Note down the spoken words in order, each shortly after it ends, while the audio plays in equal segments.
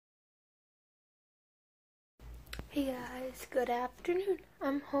Hey guys, good afternoon.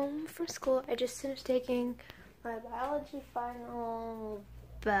 I'm home from school. I just finished taking my biology final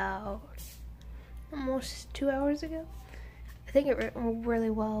about almost 2 hours ago. I think it went really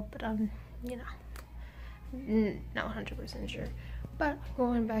well, but I'm, not 100% sure. But I'm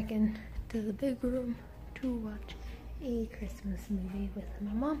going back into the big room to watch a Christmas movie with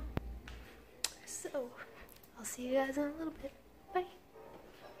my mom. So, I'll see you guys in a little bit. Bye.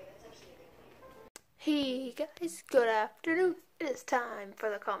 Hey guys, good afternoon. It is time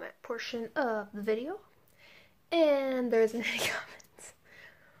for the comment portion of the video. And there isn't any comments.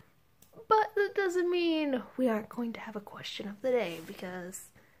 But that doesn't mean we aren't going to have a question of the day, because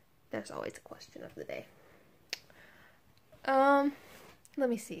there's always a question of the day. Let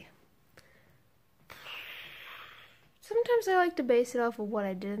me see. Sometimes I like to base it off of what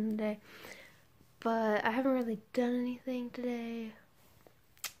I did in the day, but I haven't really done anything today.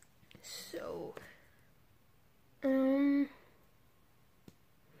 So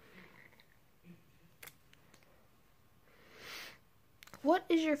what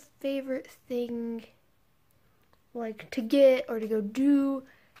is your favorite thing, like, to get or to go do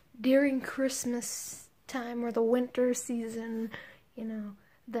during Christmas time or the winter season,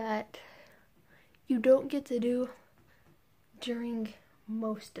 that you don't get to do during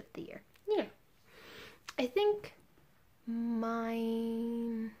most of the year? Yeah. I think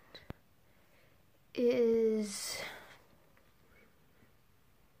mine is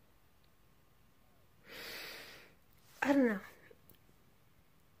I don't know.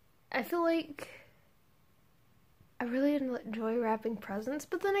 I feel like I really enjoy wrapping presents,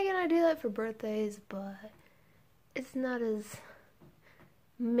 but then again, I do that for birthdays, but it's not as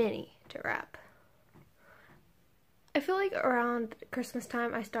many to wrap. I feel like around Christmas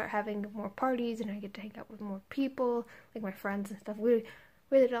time, I start having more parties and I get to hang out with more people, like my friends and stuff. We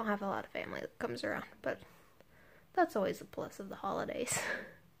really don't have a lot of family that comes around, but that's always a plus of the holidays.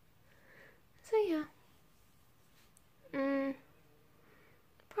 So yeah.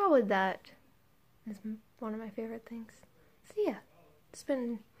 Probably that is one of my favorite things. So yeah, it's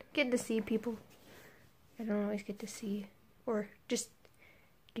been getting to see people I don't always get to see, or just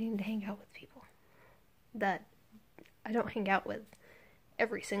getting to hang out with people that I don't hang out with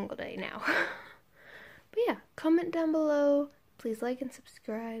every single day now. But yeah, comment down below, please like and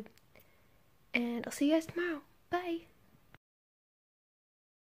subscribe, and I'll see you guys tomorrow. Bye!